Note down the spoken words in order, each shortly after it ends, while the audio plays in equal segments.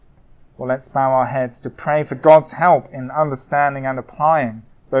Well, let's bow our heads to pray for God's help in understanding and applying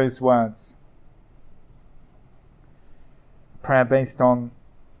those words. Prayer based on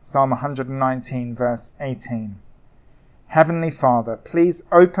Psalm 119, verse 18. Heavenly Father, please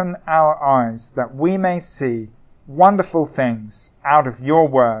open our eyes that we may see wonderful things out of your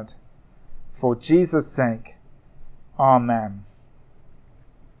word. For Jesus' sake. Amen.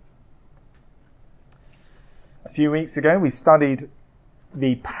 A few weeks ago we studied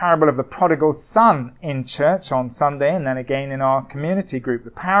the parable of the prodigal son in church on Sunday and then again in our community group.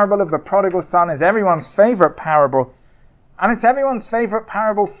 The parable of the prodigal son is everyone's favourite parable, and it's everyone's favourite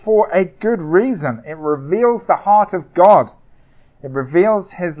parable for a good reason. It reveals the heart of God. It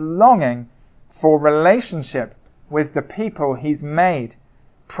reveals his longing for relationship with the people he's made.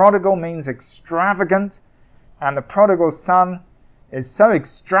 Prodigal means extravagant, and the prodigal son is so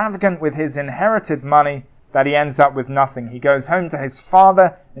extravagant with his inherited money that he ends up with nothing. He goes home to his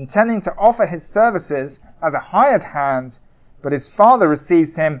father, intending to offer his services as a hired hand, but his father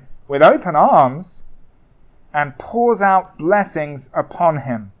receives him with open arms and pours out blessings upon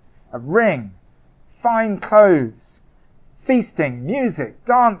him. A ring, fine clothes, feasting, music,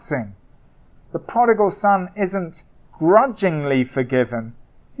 dancing. The prodigal son isn't grudgingly forgiven.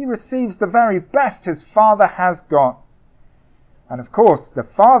 He receives the very best his father has got. And of course, the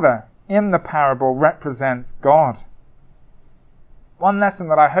father in the parable represents God. One lesson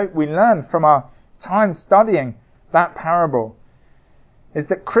that I hope we learn from our time studying that parable is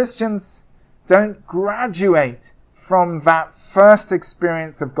that Christians don't graduate from that first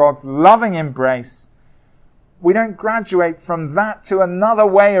experience of God's loving embrace. We don't graduate from that to another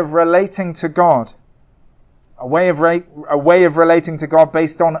way of relating to God. A way of relating to God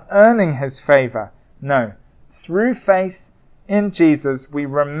based on earning his favor. No. Through faith in Jesus, we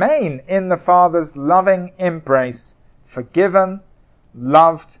remain in the Father's loving embrace, forgiven,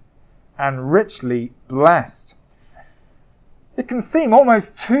 loved, and richly blessed. It can seem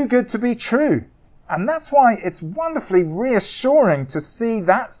almost too good to be true. And that's why it's wonderfully reassuring to see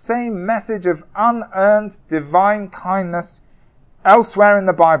that same message of unearned divine kindness elsewhere in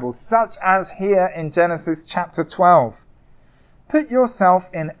the Bible, such as here in Genesis chapter 12. Put yourself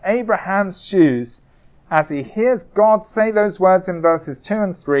in Abraham's shoes as he hears God say those words in verses 2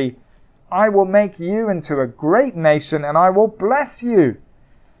 and 3, I will make you into a great nation and I will bless you.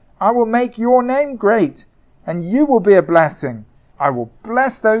 I will make your name great and you will be a blessing. I will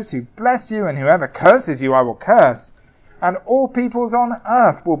bless those who bless you, and whoever curses you I will curse. And all peoples on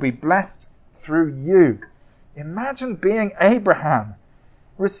earth will be blessed through you. Imagine being Abraham,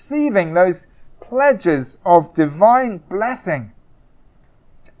 receiving those pledges of divine blessing,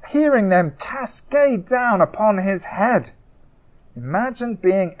 hearing them cascade down upon his head. Imagine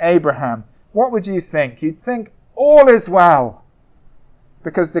being Abraham. What would you think? You'd think all is well,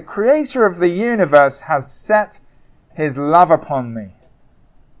 because the creator of the universe has set his love upon me.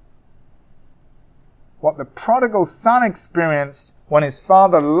 What the prodigal son experienced when his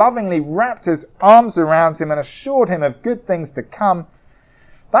father lovingly wrapped his arms around him and assured him of good things to come,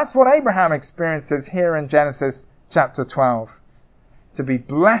 that's what Abraham experiences here in Genesis chapter 12. To be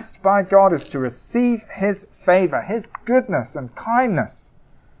blessed by God is to receive his favor, his goodness and kindness.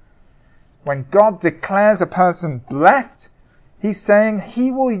 When God declares a person blessed, he's saying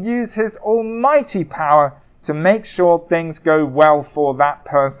he will use his almighty power to make sure things go well for that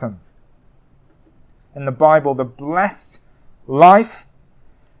person. In the Bible, the blessed life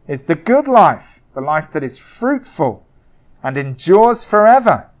is the good life, the life that is fruitful and endures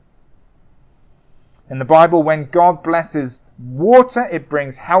forever. In the Bible, when God blesses water, it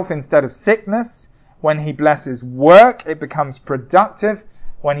brings health instead of sickness. When he blesses work, it becomes productive.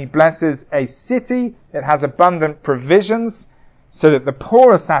 When he blesses a city, it has abundant provisions so that the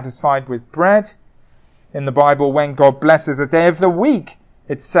poor are satisfied with bread. In the Bible, when God blesses a day of the week,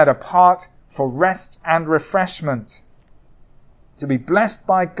 it's set apart for rest and refreshment. To be blessed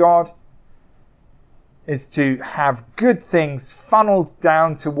by God is to have good things funneled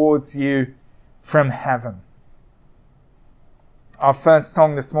down towards you from heaven. Our first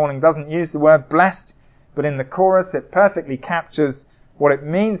song this morning doesn't use the word blessed, but in the chorus it perfectly captures what it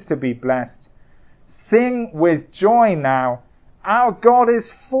means to be blessed. Sing with joy now, our God is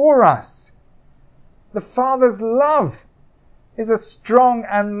for us. The Father's love is a strong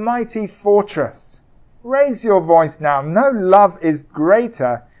and mighty fortress. Raise your voice now. No love is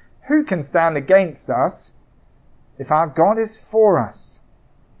greater. Who can stand against us? If our God is for us,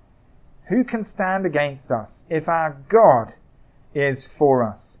 who can stand against us? If our God is for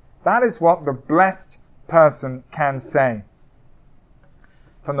us. That is what the blessed person can say.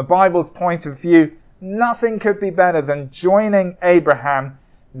 From the Bible's point of view, nothing could be better than joining Abraham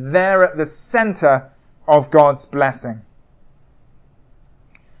They're at the center of God's blessing.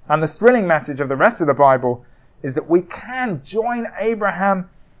 And the thrilling message of the rest of the Bible is that we can join Abraham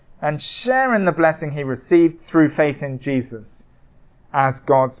and share in the blessing he received through faith in Jesus as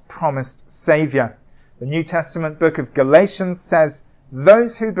God's promised Saviour. The New Testament book of Galatians says,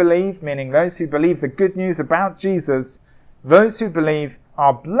 those who believe, meaning those who believe the good news about Jesus, those who believe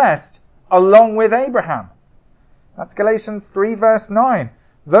are blessed along with Abraham. That's Galatians 3 verse 9.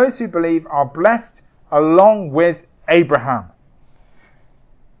 Those who believe are blessed along with Abraham.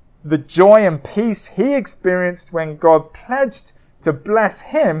 The joy and peace he experienced when God pledged to bless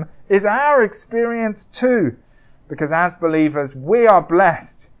him is our experience too, because as believers we are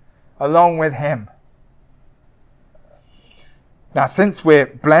blessed along with him. Now, since we're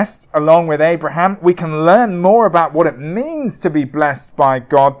blessed along with Abraham, we can learn more about what it means to be blessed by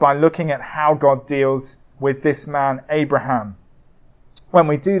God by looking at how God deals with this man Abraham. When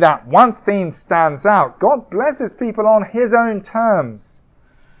we do that, one theme stands out. God blesses people on his own terms.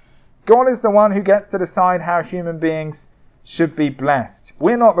 God is the one who gets to decide how human beings should be blessed.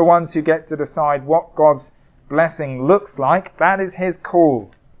 We're not the ones who get to decide what God's blessing looks like. That is his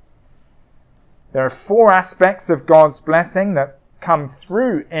call. There are 4 aspects of God's blessing that come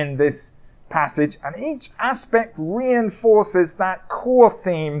through in this passage, and each aspect reinforces that core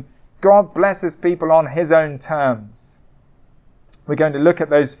theme: God blesses people on his own terms. We're going to look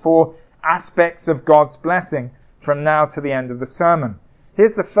at those 4 aspects of God's blessing from now to the end of the sermon.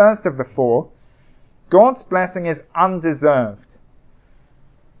 Here's the first of the 4. God's blessing is undeserved.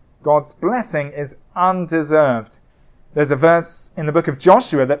 God's blessing is undeserved. There's a verse in the book of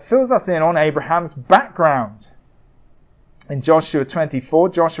Joshua that fills us in on Abraham's background. In Joshua 24,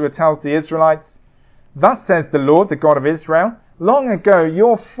 Joshua tells the Israelites, "Thus says the Lord, the God of Israel, long ago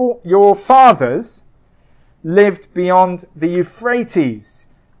your fathers lived beyond the Euphrates.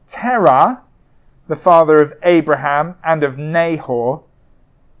 Terah, the father of Abraham and of Nahor,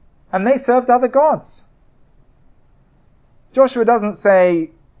 and they served other gods." Joshua doesn't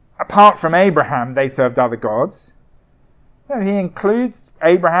say, apart from Abraham, they served other gods. No, he includes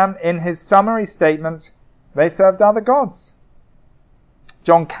Abraham in his summary statement, they served other gods.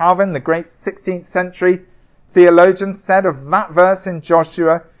 John Calvin, the great 16th century theologian, said of that verse in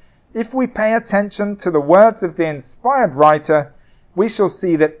Joshua, "If we pay attention to the words of the inspired writer, we shall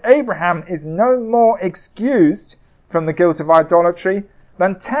see that Abraham is no more excused from the guilt of idolatry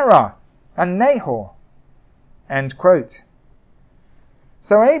than Terah and Nahor." End quote.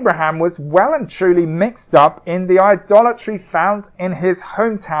 So Abraham was well and truly mixed up in the idolatry found in his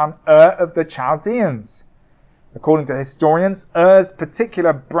hometown Ur of the Chaldeans. According to historians, Ur's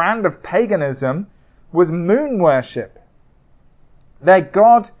particular brand of paganism was moon worship. Their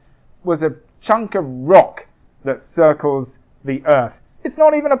god was a chunk of rock that circles the earth. It's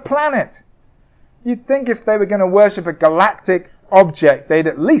not even a planet. You'd think if they were going to worship a galactic object, they'd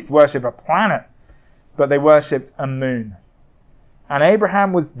at least worship a planet. But they worshipped a moon. And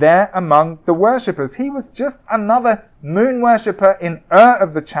Abraham was there among the worshippers. He was just another moon worshipper in Ur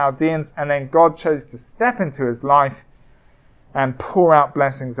of the Chaldeans, and then God chose to step into his life and pour out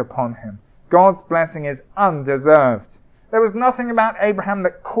blessings upon him. God's blessing is undeserved. There was nothing about Abraham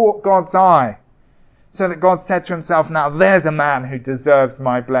that caught God's eye, so that God said to himself, now there's a man who deserves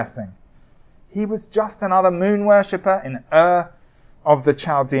my blessing. He was just another moon worshipper in Ur of the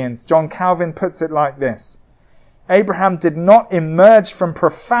Chaldeans. John Calvin puts it like this: Abraham did not emerge from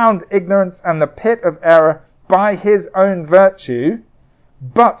profound ignorance and the pit of error by his own virtue,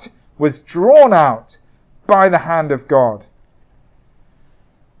 but was drawn out by the hand of God.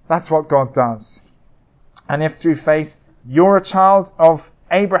 That's what God does. And if through faith you're a child of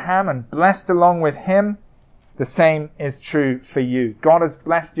Abraham and blessed along with him, the same is true for you. God has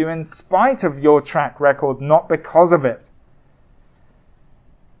blessed you in spite of your track record, not because of it.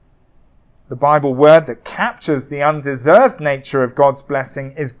 The Bible word that captures the undeserved nature of God's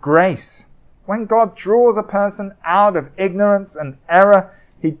blessing is grace. When God draws a person out of ignorance and error,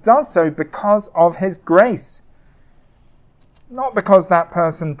 he does so because of his grace, not because that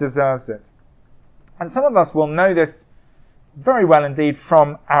person deserves it. And some of us will know this very well indeed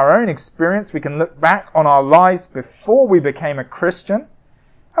from our own experience. We can look back on our lives before we became a Christian,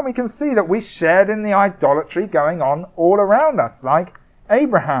 and we can see that we shared in the idolatry going on all around us, like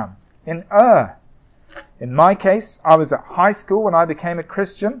Abraham in Ur. In my case, I was at high school when I became a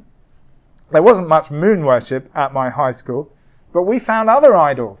Christian. There wasn't much moon worship at my high school, but we found other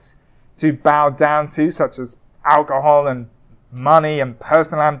idols to bow down to, such as alcohol and money and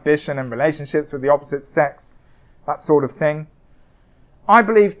personal ambition and relationships with the opposite sex, that sort of thing. I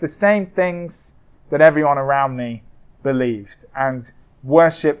believed the same things that everyone around me believed, and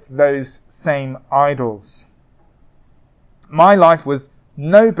worshipped those same idols. My life was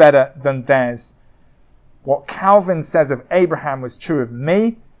no better than theirs. What Calvin says of Abraham was true of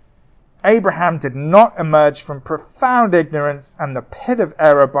me. Abraham did not emerge from profound ignorance and the pit of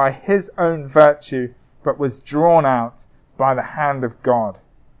error by his own virtue, but was drawn out by the hand of God.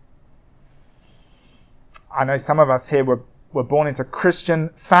 I know some of us here were born into Christian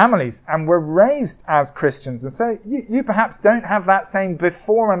families and were raised as Christians. And so you perhaps don't have that same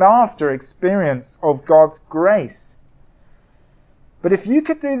before and after experience of God's grace. But if you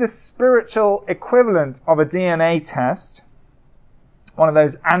could do the spiritual equivalent of a DNA test, one of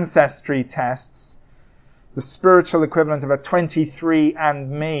those ancestry tests, the spiritual equivalent of a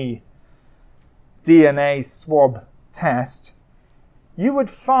 23andMe DNA swab test, you would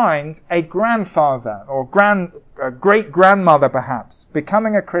find a grandfather or great-grandmother perhaps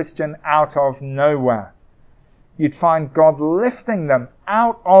becoming a Christian out of nowhere. You'd find God lifting them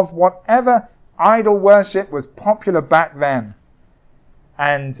out of whatever idol worship was popular back then.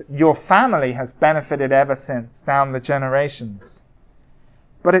 And your family has benefited ever since, down the generations.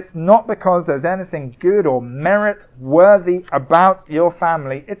 But it's not because there's anything good or merit-worthy about your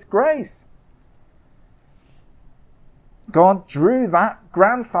family. It's grace. God drew that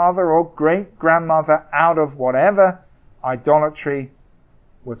grandfather or great-grandmother out of whatever idolatry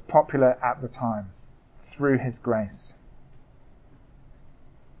was popular at the time through his grace.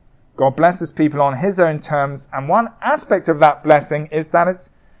 God blesses people on his own terms, and one aspect of that blessing is that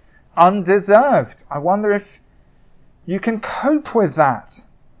it's undeserved. I wonder if you can cope with that.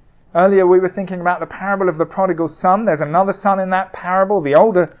 Earlier we were thinking about the parable of the prodigal son. There's another son in that parable, the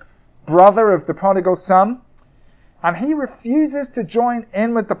older brother of the prodigal son. And he refuses to join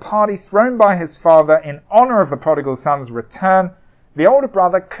in with the party thrown by his father in honor of the prodigal son's return. The older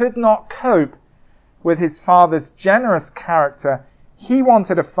brother could not cope with his father's generous character. He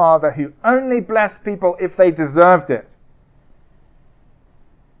wanted a father who only blessed people if they deserved it,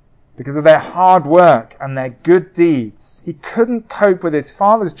 because of their hard work and their good deeds. He couldn't cope with his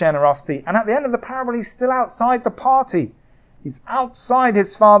father's generosity, and at the end of the parable, he's still outside the party. He's outside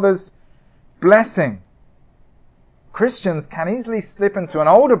his father's blessing. Christians can easily slip into an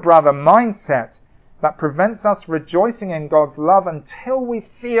older brother mindset that prevents us rejoicing in God's love until we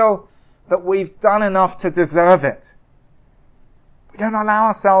feel that we've done enough to deserve it. We don't allow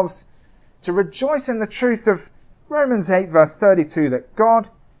ourselves to rejoice in the truth of Romans 8 verse 32, that God,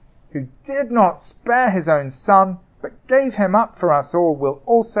 who did not spare his own son, but gave him up for us all, will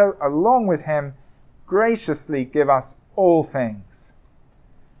also, along with him, graciously give us all things.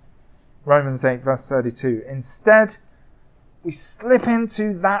 Romans 8 verse 32. Instead, we slip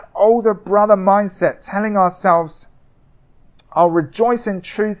into that older brother mindset, telling ourselves, I'll rejoice in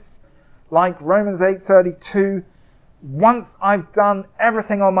truths like Romans 8:32 once I've done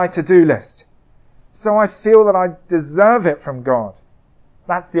everything on my to-do list, so I feel that I deserve it from God.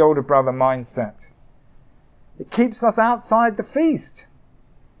 That's the older brother mindset. It keeps us outside the feast.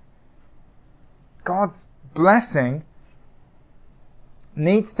 God's blessing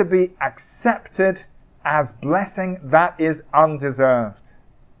needs to be accepted as blessing that is undeserved.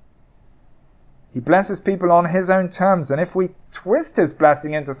 He blesses people on his own terms, and if we twist his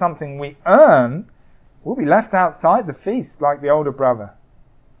blessing into something we earn, we'll be left outside the feast like the older brother.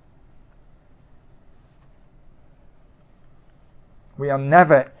 We are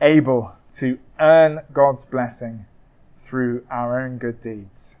never able to earn God's blessing through our own good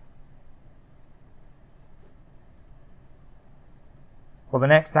deeds. Well, the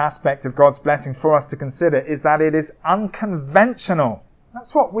next aspect of God's blessing for us to consider is that it is unconventional.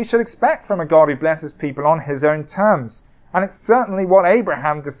 That's what we should expect from a God who blesses people on his own terms. And it's certainly what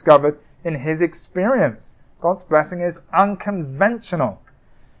Abraham discovered in his experience. God's blessing is unconventional.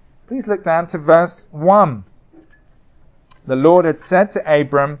 Please look down to verse 1. The Lord had said to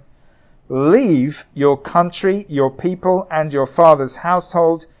Abram, leave your country, your people, and your father's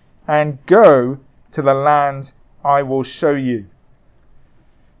household, and go to the land I will show you.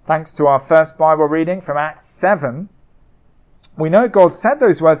 Thanks to our first Bible reading from Acts 7, we know God said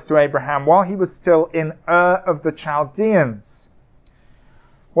those words to Abraham while he was still in Ur of the Chaldeans.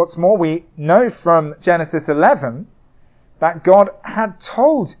 What's more, we know from Genesis 11 that God had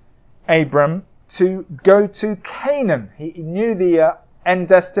told Abram to go to Canaan. He knew the end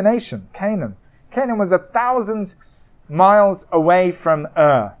destination, Canaan. Canaan was 1,000 miles away from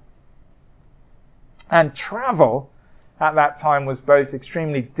Ur. And travel at that time was both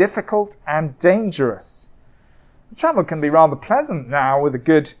extremely difficult and dangerous. Travel can be rather pleasant now with a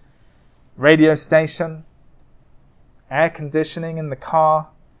good radio station, air conditioning in the car,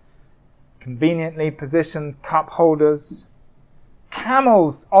 conveniently positioned cup holders,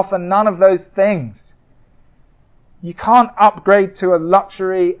 Camels offer none of those things. You can't upgrade to a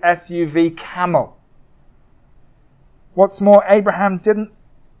luxury SUV camel. What's more, Abraham didn't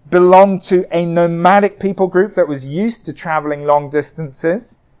belong to a nomadic people group that was used to traveling long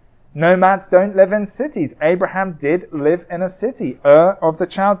distances. Nomads don't live in cities. Abraham did live in a city, Ur of the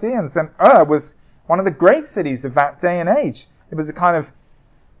Chaldeans. And Ur was one of the great cities of that day and age. It was a kind of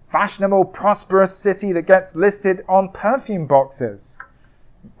fashionable, prosperous city that gets listed on perfume boxes.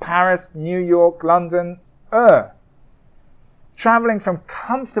 Paris, New York, London, Ur. Traveling from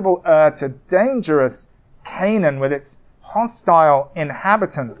comfortable Ur to dangerous Canaan with its hostile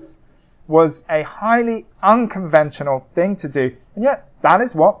inhabitants was a highly unconventional thing to do. And yet, that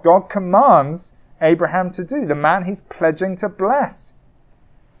is what God commands Abraham to do, the man he's pledging to bless.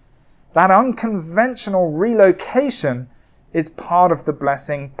 That unconventional relocation is part of the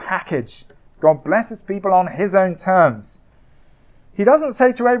blessing package. God blesses people on his own terms. He doesn't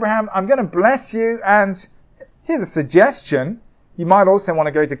say to Abraham, I'm going to bless you, and here's a suggestion. You might also want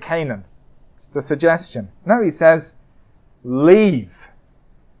to go to Canaan. Just a suggestion. No, he says, leave.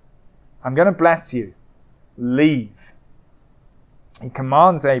 I'm going to bless you. Leave. He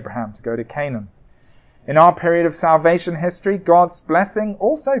commands Abraham to go to Canaan. In our period of salvation history, God's blessing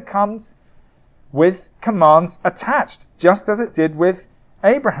also comes with commands attached, just as it did with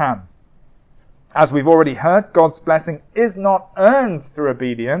Abraham. As we've already heard, God's blessing is not earned through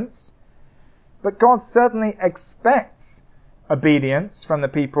obedience, but God certainly expects obedience from the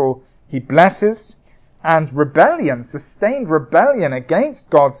people he blesses, and rebellion, sustained rebellion against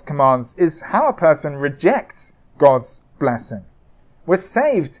God's commands, is how a person rejects God's blessing. We're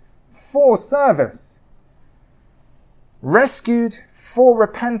saved for service, rescued for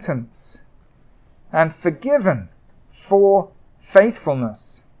repentance, and forgiven for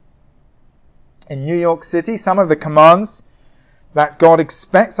faithfulness. In New York City, some of the commands that God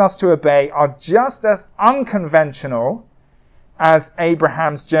expects us to obey are just as unconventional as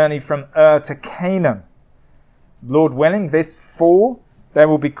Abraham's journey from Ur to Canaan. Lord willing, this fall, there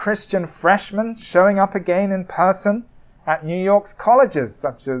will be Christian freshmen showing up again in person at New York's colleges,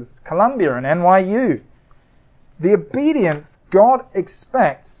 such as Columbia and NYU. The obedience God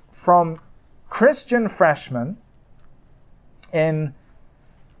expects from Christian freshmen in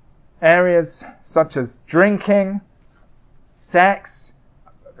areas such as drinking, sex,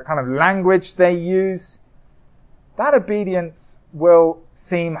 the kind of language they use, that obedience will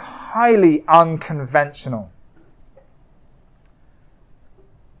seem highly unconventional.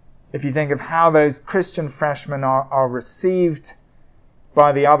 If you think of how those Christian freshmen are received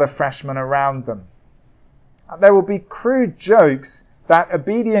by the other freshmen around them, there will be crude jokes that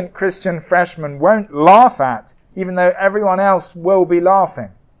obedient Christian freshmen won't laugh at, even though everyone else will be laughing.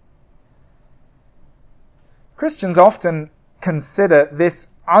 Christians often consider this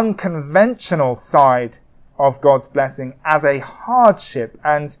unconventional side of God's blessing as a hardship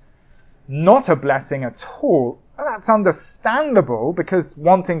and not a blessing at all. That's understandable, because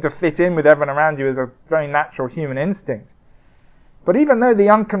wanting to fit in with everyone around you is a very natural human instinct. But even though the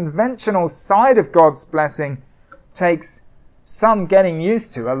unconventional side of God's blessing takes some getting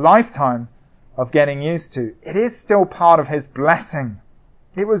used to, a lifetime of getting used to, it is still part of his blessing.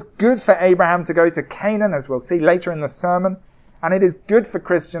 It was good for Abraham to go to Canaan, as we'll see later in the sermon, and it is good for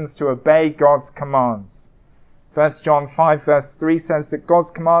Christians to obey God's commands. 1 John 5 verse 3 says that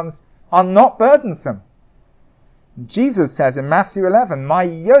God's commands are not burdensome. Jesus says in Matthew 11, my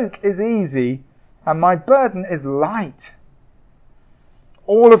yoke is easy and my burden is light.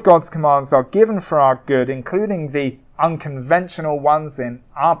 All of God's commands are given for our good, including the unconventional ones in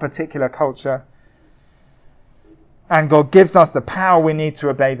our particular culture. And God gives us the power we need to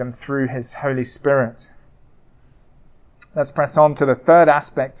obey them through his Holy Spirit. Let's press on to the third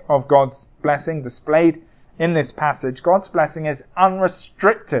aspect of God's blessing displayed in this passage. God's blessing is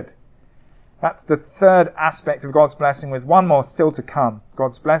unrestricted. That's the third aspect of God's blessing, with one more still to come.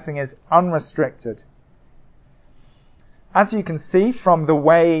 God's blessing is unrestricted. As you can see from the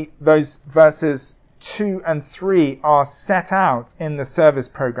way those verses 2 and 3 are set out in the service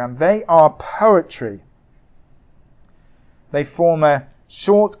program, they are poetry. They form a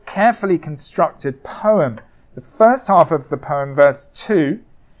short, carefully constructed poem. The first half of the poem, verse 2,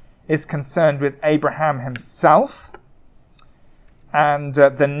 is concerned with Abraham himself and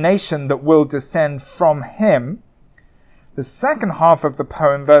the nation that will descend from him. The second half of the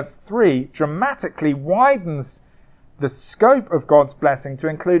poem, verse 3, dramatically widens the scope of God's blessing to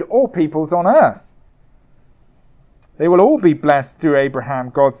include all peoples on earth. They will all be blessed through Abraham,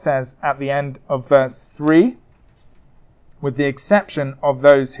 God says at the end of verse 3, with the exception of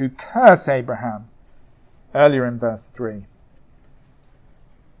those who curse Abraham, earlier in verse 3.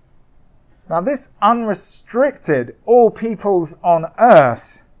 Now this unrestricted, all peoples on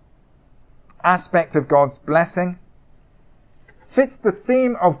earth aspect of God's blessing fits the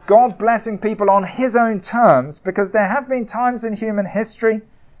theme of God blessing people on his own terms, because there have been times in human history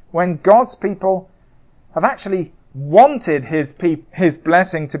when God's people have actually wanted his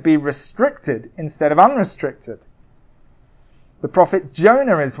blessing to be restricted instead of unrestricted. The prophet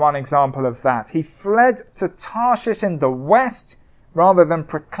Jonah is one example of that. He fled to Tarshish in the west rather than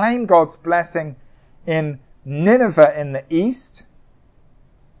proclaim God's blessing in Nineveh in the east.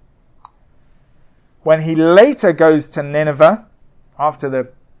 When he later goes to Nineveh, after the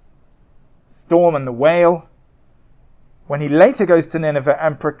storm and the whale, when he later goes to Nineveh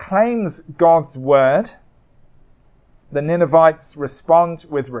and proclaims God's word, the Ninevites respond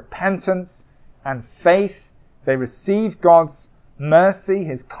with repentance and faith. They receive God's mercy,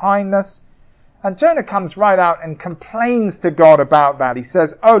 his kindness. And Jonah comes right out and complains to God about that. He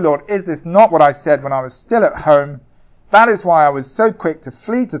says, "Oh Lord, is this not what I said when I was still at home? That is why I was so quick to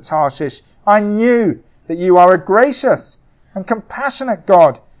flee to Tarshish. I knew that you are a gracious and compassionate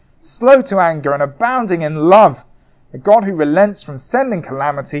God, slow to anger and abounding in love, a God who relents from sending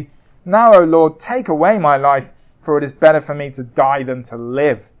calamity. Now, O Lord, take away my life, for it is better for me to die than to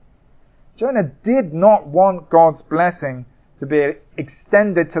live." Jonah did not want God's blessing to be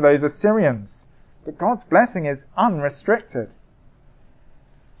extended to those Assyrians, but God's blessing is unrestricted.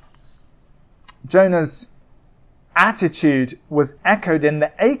 Jonah's attitude was echoed in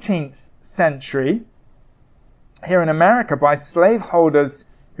the 18th century here in America by slaveholders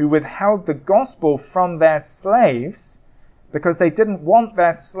who withheld the gospel from their slaves because they didn't want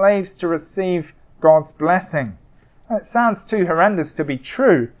their slaves to receive God's blessing. It sounds too horrendous to be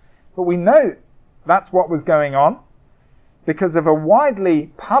true, but we know that's what was going on because of a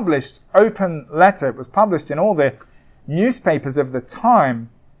widely published open letter. It was published in all the newspapers of the time,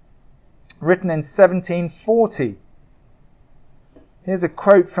 written in 1740. Here's a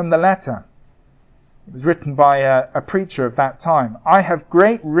quote from the letter. It was written by a preacher of that time. "I have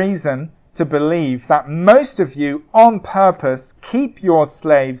great reason to believe that most of you on purpose keep your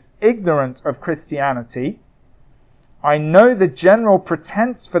slaves ignorant of Christianity. I know the general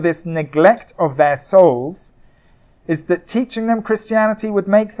pretense for this neglect of their souls is that teaching them Christianity would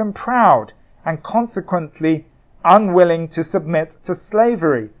make them proud and consequently unwilling to submit to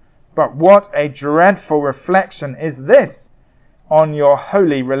slavery. But what a dreadful reflection is this on your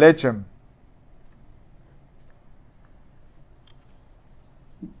holy religion."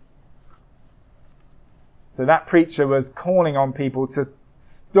 So that preacher was calling on people to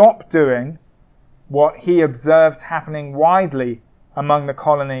stop doing what he observed happening widely among the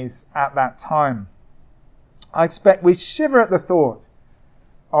colonies at that time. I expect we shiver at the thought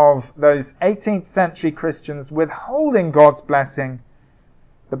of those 18th century Christians withholding God's blessing,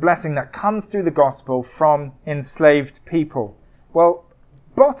 the blessing that comes through the gospel, from enslaved people. Well,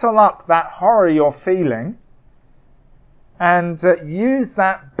 bottle up that horror you're feeling and use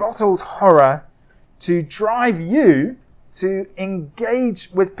that bottled horror to drive you to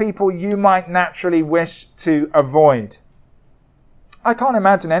engage with people you might naturally wish to avoid. I can't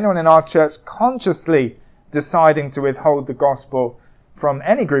imagine anyone in our church consciously deciding to withhold the gospel from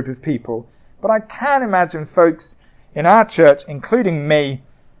any group of people, but I can imagine folks in our church, including me,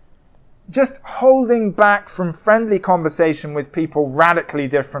 just holding back from friendly conversation with people radically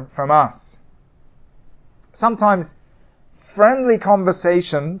different from us. Sometimes friendly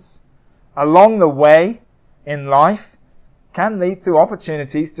conversations along the way in life can lead to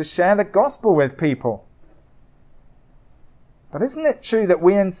opportunities to share the gospel with people. But isn't it true that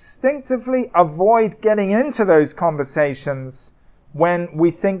we instinctively avoid getting into those conversations when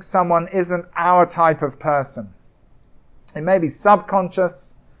we think someone isn't our type of person? It may be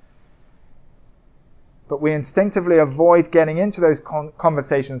subconscious, but we instinctively avoid getting into those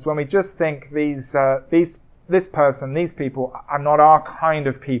conversations when we just think this person, these people are not our kind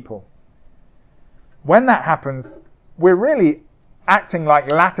of people. When that happens, we're really acting like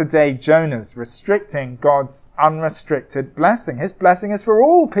latter-day Jonahs, restricting God's unrestricted blessing. His blessing is for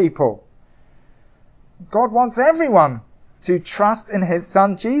all people. God wants everyone to trust in his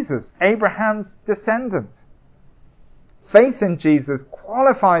son Jesus, Abraham's descendant. Faith in Jesus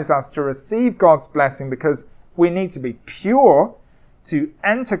qualifies us to receive God's blessing because we need to be pure to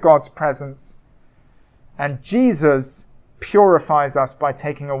enter God's presence, and Jesus purifies us by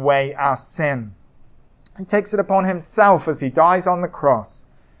taking away our sin. He takes it upon himself as he dies on the cross,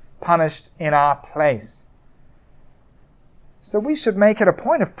 punished in our place. So we should make it a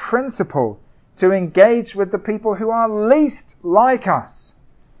point of principle to engage with the people who are least like us,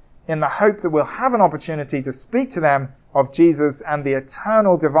 in the hope that we'll have an opportunity to speak to them of Jesus and the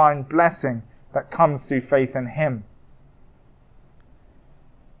eternal divine blessing that comes through faith in him.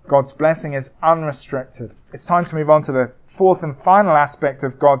 God's blessing is unrestricted. It's time to move on to the fourth and final aspect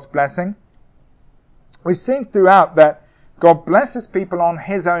of God's blessing. We've seen throughout that God blesses people on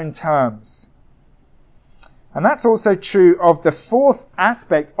his own terms. And that's also true of the fourth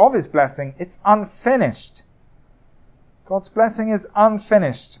aspect of his blessing. It's unfinished. God's blessing is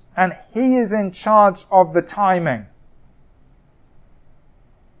unfinished, and he is in charge of the timing.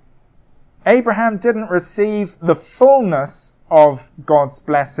 Abraham didn't receive the fullness of God's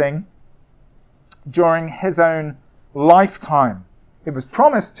blessing during his own lifetime. It was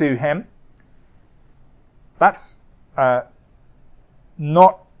promised to him. That's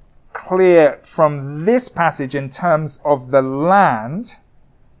not clear from this passage in terms of the land,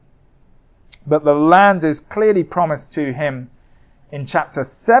 but the land is clearly promised to him in chapter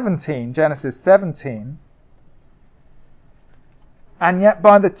 17, Genesis 17. And yet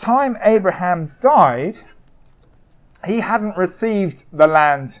by the time Abraham died, he hadn't received the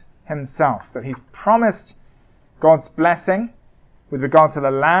land himself. So he's promised God's blessing with regard to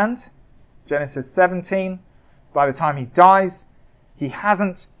the land, Genesis 17. By the time he dies, he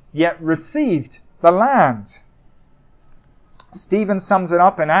hasn't yet received the land. Stephen sums it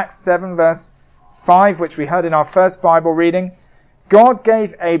up in Acts 7 verse 5, which we heard in our first Bible reading. God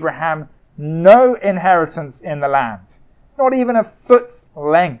gave Abraham no inheritance in the land, not even a foot's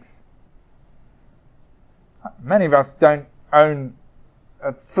length. Many of us don't own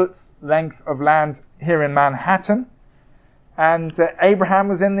a foot's length of land here in Manhattan. And Abraham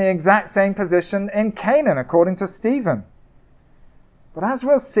was in the exact same position in Canaan, according to Stephen. But as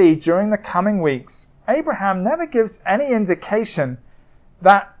we'll see during the coming weeks, Abraham never gives any indication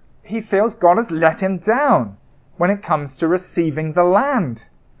that he feels God has let him down when it comes to receiving the land.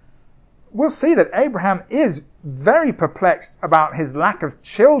 We'll see that Abraham is very perplexed about his lack of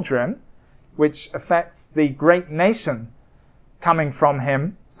children, which affects the great nation coming from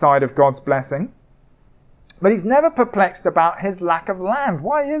him, side of God's blessing. But he's never perplexed about his lack of land.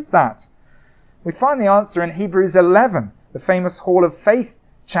 Why is that? We find the answer in Hebrews 11, the famous Hall of Faith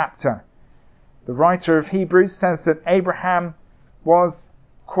chapter. The writer of Hebrews says that Abraham was,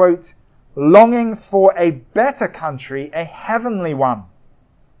 quote, longing for a better country, a heavenly one.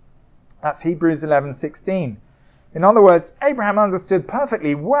 That's Hebrews 11:16. In other words, Abraham understood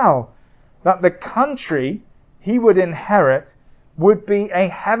perfectly well that the country he would inherit would be a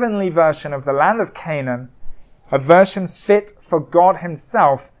heavenly version of the land of Canaan, a version fit for God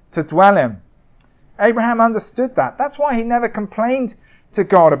himself to dwell in. Abraham understood that. That's why he never complained to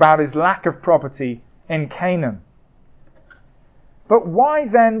God about his lack of property in Canaan. But why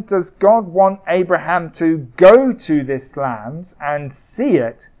then does God want Abraham to go to this land and see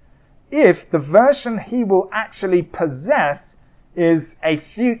it if the version he will actually possess is a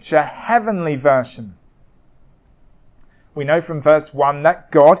future heavenly version? We know from verse 1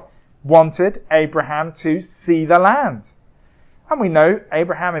 that God wanted Abraham to see the land. And we know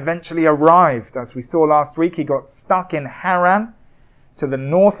Abraham eventually arrived. As we saw last week, he got stuck in Haran to the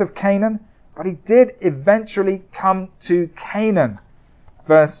north of Canaan, but he did eventually come to Canaan.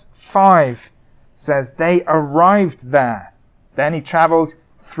 Verse 5 says they arrived there. Then he traveled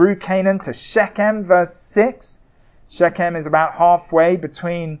through Canaan to Shechem, verse 6. Shechem is about halfway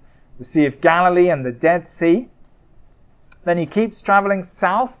between the Sea of Galilee and the Dead Sea. Then he keeps traveling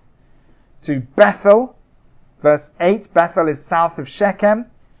south to Bethel. Verse 8, Bethel is south of Shechem,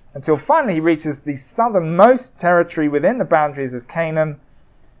 until finally he reaches the southernmost territory within the boundaries of Canaan,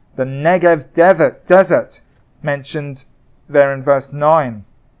 the Negev desert, mentioned there in verse 9,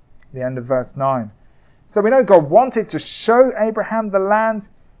 the end of verse 9. So we know God wanted to show Abraham the land,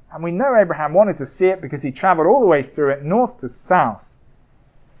 and we know Abraham wanted to see it because he traveled all the way through it, north to south.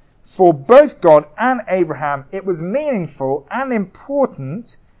 For both God and Abraham, it was meaningful and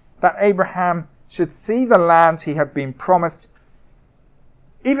important that Abraham should see the land he had been promised,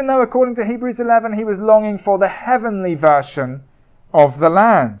 even though, according to Hebrews 11, he was longing for the heavenly version of the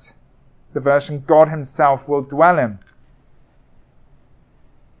land, the version God himself will dwell in.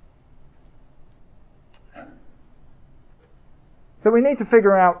 So we need to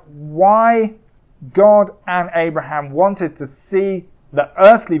figure out why God and Abraham wanted to see the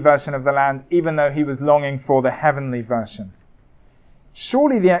earthly version of the land, even though he was longing for the heavenly version.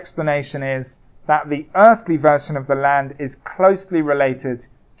 Surely the explanation is that the earthly version of the land is closely related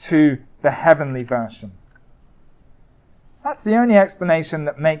to the heavenly version. That's the only explanation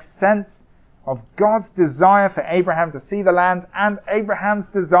that makes sense of God's desire for Abraham to see the land and Abraham's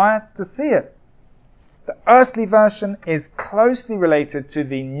desire to see it. The earthly version is closely related to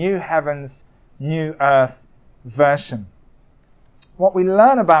the new heavens, new earth version. What we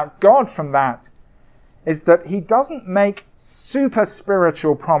learn about God from that is that he doesn't make super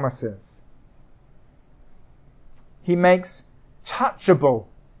spiritual promises. He makes touchable,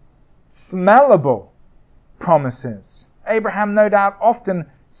 smellable promises. Abraham, no doubt, often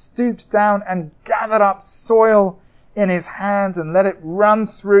stooped down and gathered up soil in his hand and let it run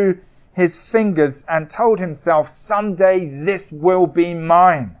through his fingers and told himself, someday this will be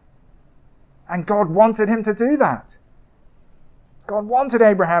mine. And God wanted him to do that. God wanted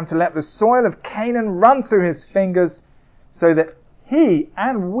Abraham to let the soil of Canaan run through his fingers so that he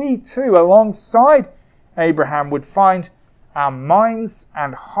and we too, alongside Abraham, would find our minds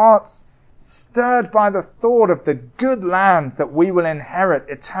and hearts stirred by the thought of the good land that we will inherit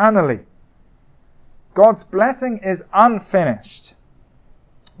eternally. God's blessing is unfinished,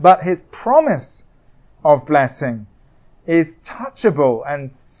 but his promise of blessing is touchable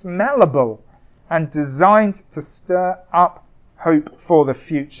and smellable and designed to stir up hope for the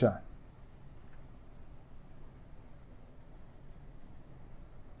future.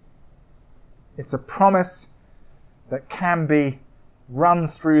 It's a promise that can be run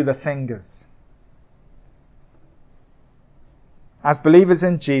through the fingers. As believers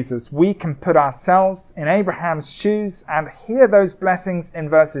in Jesus, we can put ourselves in Abraham's shoes and hear those blessings in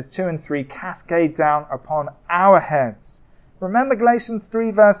verses 2 and 3 cascade down upon our heads. Remember Galatians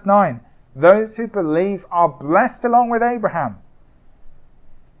 3 verse 9. Those who believe are blessed along with Abraham.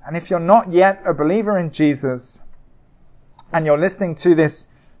 And if you're not yet a believer in Jesus and you're listening to this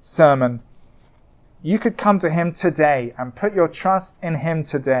sermon, you could come to him today and put your trust in him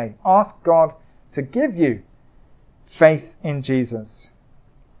today. Ask God to give you faith in Jesus.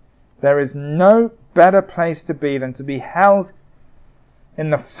 There is no better place to be than to be held in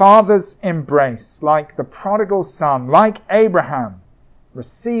the Father's embrace, like the prodigal son, like Abraham,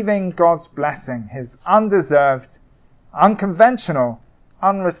 receiving God's blessing, his undeserved, unconventional,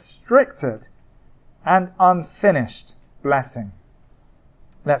 unrestricted, and unfinished blessing.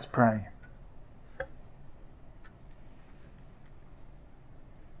 Let's pray.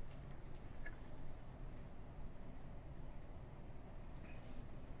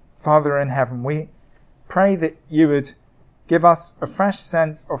 Father in heaven, we pray that you would give us a fresh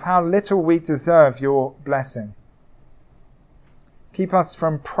sense of how little we deserve your blessing. Keep us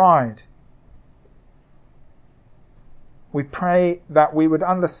from pride. We pray that we would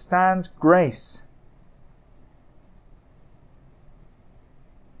understand grace,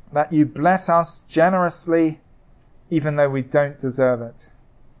 that you bless us generously even though we don't deserve it.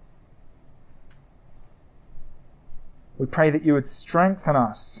 We pray that you would strengthen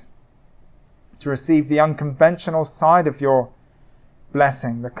us to receive the unconventional side of your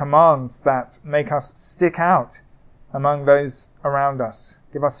blessing, the commands that make us stick out among those around us.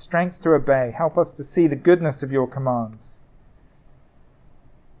 Give us strength to obey. Help us to see the goodness of your commands.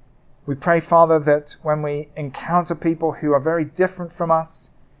 We pray, Father, that when we encounter people who are very different from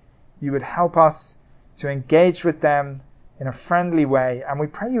us, you would help us to engage with them in a friendly way. And we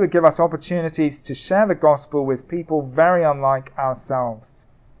pray you would give us opportunities to share the gospel with people very unlike ourselves.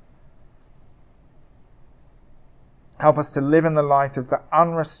 Help us to live in the light of the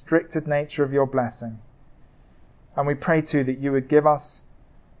unrestricted nature of your blessing. And we pray too that you would give us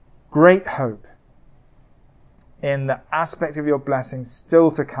great hope in the aspect of your blessing still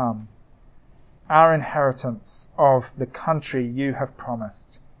to come, our inheritance of the country you have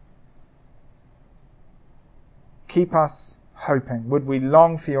promised. Keep us hoping. Would we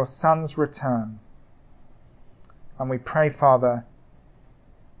long for your Son's return? And we pray, Father,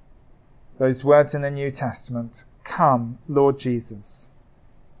 those words in the New Testament, come, Lord Jesus.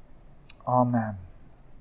 Amen.